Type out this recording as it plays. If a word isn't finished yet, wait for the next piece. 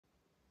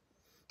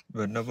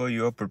Whenever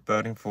you are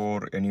preparing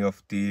for any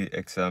of the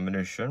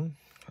examination,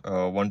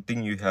 one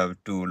thing you have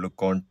to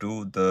look on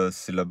to the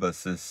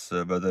syllabus is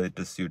whether it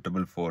is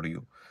suitable for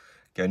you.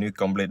 Can you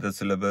complete the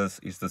syllabus?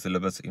 Is the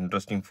syllabus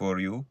interesting for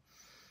you?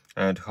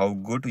 And how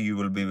good you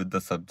will be with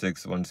the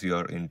subjects once you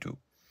are into.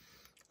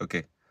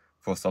 Okay.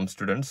 For some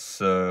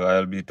students,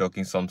 I'll be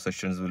talking some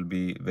sessions will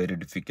be very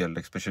difficult,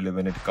 especially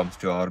when it comes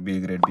to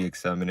RBI Grade B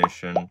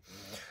examination.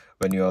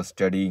 When you are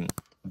studying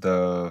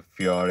if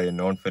you are a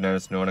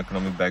non-finance,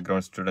 non-economic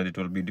background student, it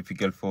will be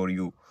difficult for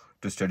you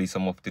to study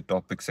some of the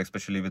topics,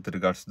 especially with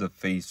regards to the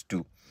phase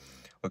 2.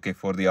 Okay,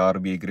 for the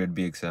RBI Grade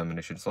B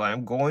examination. So I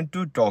am going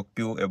to talk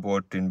to you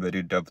about in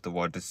very depth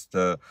what is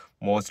the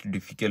most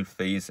difficult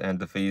phase and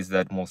the phase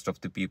that most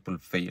of the people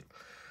fail.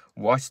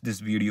 Watch this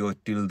video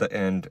till the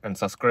end and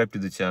subscribe to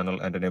the channel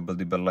and enable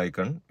the bell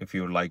icon if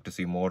you would like to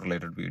see more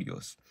related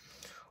videos.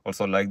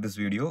 Also like this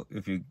video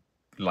if you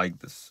like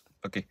this.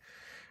 Okay.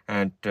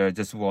 And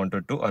just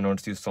wanted to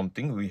announce you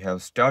something. We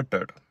have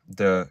started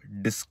the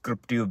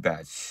descriptive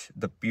batch,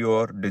 the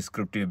pure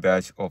descriptive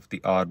batch of the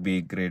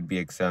RBI Grade B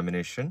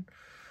examination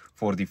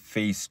for the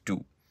phase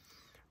 2.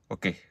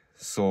 Okay,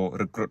 so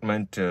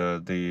recruitment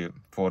the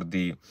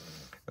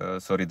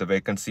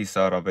vacancies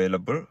are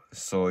available.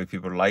 So if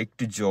you would like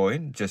to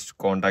join, just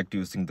contact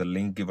using the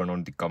link given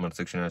on the comment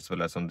section as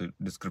well as on the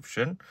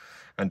description,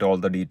 and all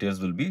the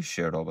details will be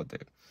shared over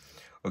there.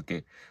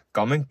 Okay,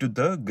 coming to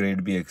the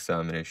grade B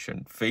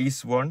examination,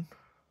 phase 1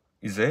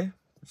 is a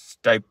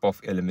type of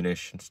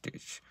elimination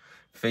stage.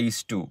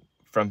 Phase 2,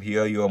 from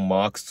here your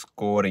mark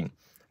scoring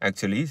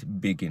actually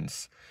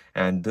begins,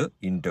 and the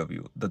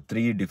interview. The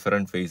three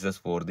different phases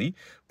for the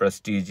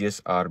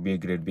prestigious RBI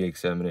Grade B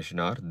examination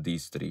are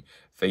these three: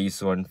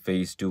 phase 1,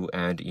 phase 2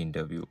 and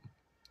interview.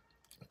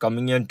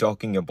 Coming and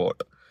talking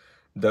about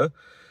the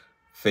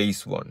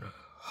phase 1.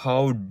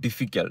 How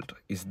difficult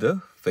is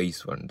the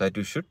phase 1? That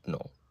you should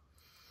know.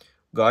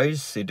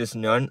 Guys, it is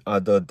none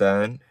other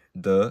than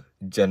the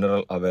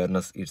general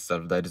awareness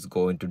itself that is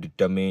going to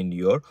determine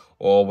your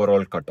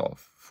overall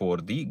cutoff for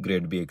the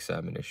grade B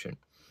examination.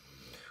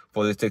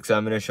 For this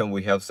examination,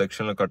 we have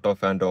sectional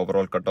cutoff and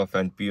overall cutoff,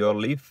 and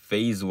purely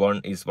phase 1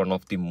 is one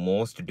of the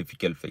most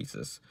difficult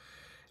phases.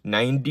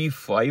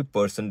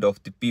 95%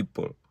 of the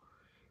people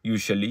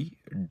usually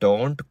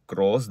don't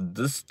cross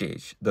this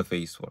stage, the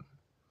phase 1.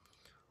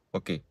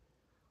 Okay,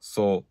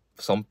 so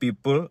some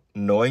people,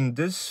 knowing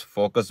this,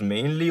 focus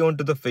mainly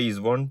onto the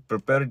phase 1,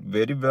 prepare it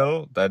very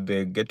well that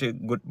they get a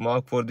good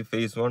mark for the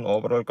phase 1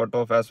 overall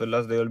cutoff, as well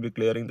as they will be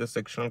clearing the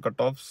sectional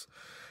cutoffs.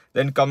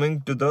 Then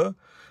coming to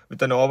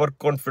with an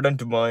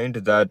overconfident mind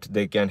that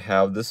they can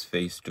have this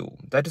phase 2.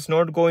 That is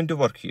not going to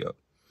work here.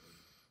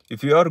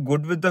 If you are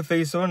good with the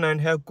phase 1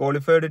 and have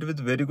qualified it with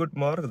very good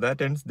mark,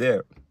 that ends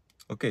there.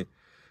 Okay.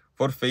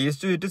 For phase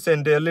 2, it is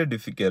entirely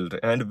difficult,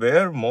 and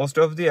where most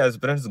of the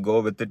aspirants go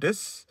with it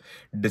is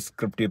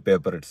descriptive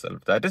paper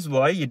itself. That is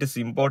why it is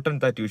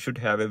important that you should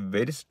have a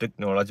very strict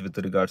knowledge with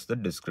regards to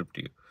the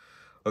descriptive.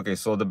 Okay,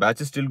 so the batch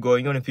is still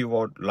going on. If you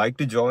would like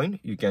to join,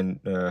 you can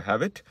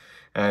have it.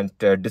 And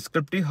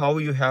descriptive, how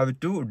you have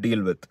to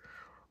deal with.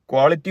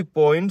 Quality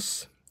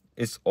points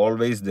is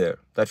always there.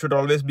 That should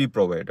always be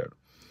provided.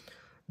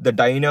 The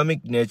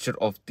dynamic nature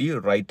of the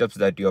write-ups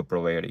that you are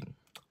providing.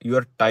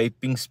 Your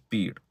typing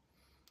speed.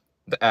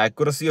 The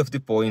accuracy of the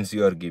points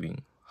you are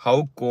giving.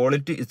 How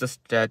quality is the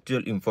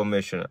statistical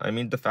information. I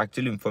mean the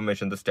factual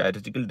information, the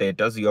statistical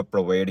data you are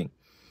providing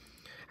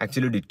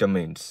actually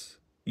determines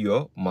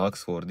your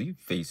marks for the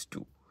phase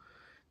 2.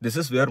 This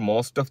is where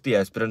most of the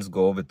aspirants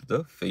go with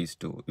the phase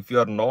 2. If you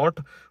are not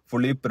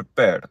fully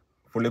prepared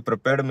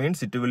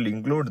means it will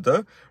include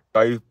the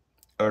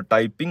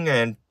typing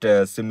and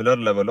similar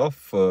level of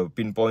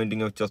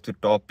pinpointing of just the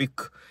topic,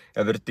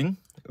 everything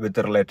with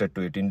related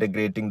to it,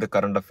 integrating the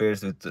current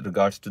affairs with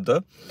regards to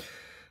the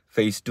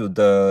phase 2,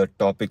 the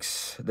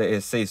topics, the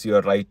essays you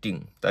are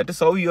writing. That is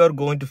how you are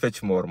going to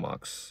fetch more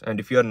marks. And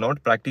if you are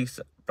not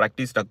practiced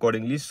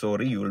accordingly,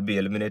 sorry, you will be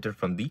eliminated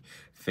from the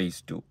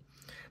phase 2.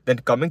 Then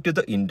coming to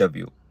the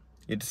interview,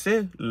 it's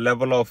a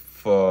level of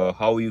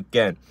how you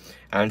can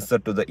answer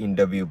to the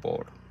interview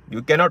board.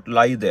 You cannot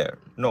lie there.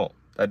 No,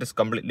 that is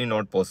completely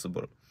not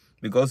possible,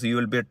 because you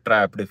will be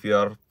trapped if you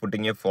are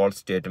putting a false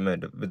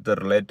statement with the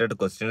related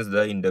questions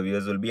the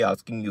interviewers will be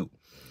asking you.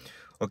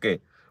 Okay,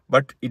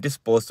 but it is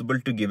possible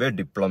to give a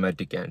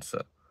diplomatic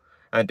answer.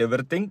 And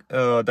everything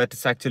that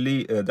is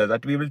actually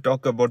that we will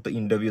talk about the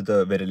interview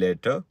the very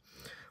later.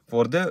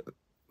 For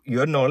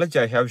your knowledge,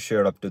 I have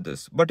shared up to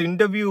this. But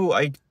interview,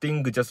 I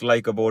think just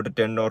like about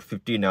 10 or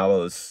 15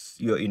 hours,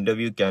 your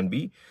interview can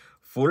be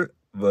full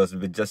verse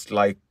with just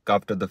like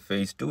after the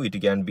phase 2,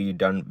 it can be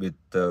done with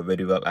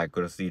very well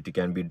accuracy. It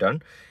can be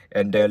done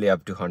entirely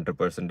up to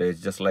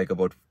 100%, just like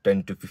about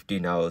 10 to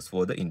 15 hours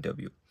for the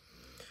interview.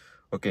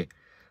 Okay.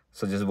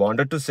 So just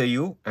wanted to say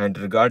you, and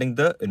regarding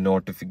the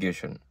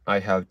notification, I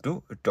have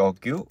to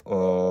talk you.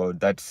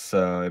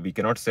 We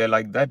cannot say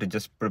like that.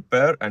 Just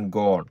prepare and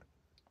go on.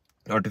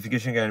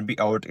 Notification can be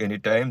out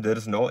anytime. There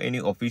is no any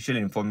official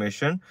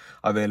information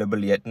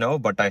available yet now,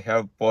 but I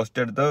have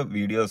posted the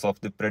videos of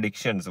the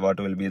predictions what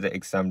will be the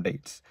exam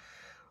dates.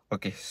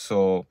 Okay,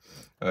 so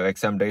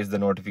exam dates, the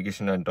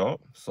notification and all,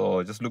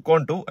 so just look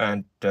on to,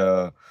 and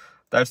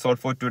that's all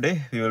for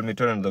today. We will meet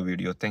on another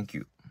video. Thank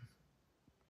you.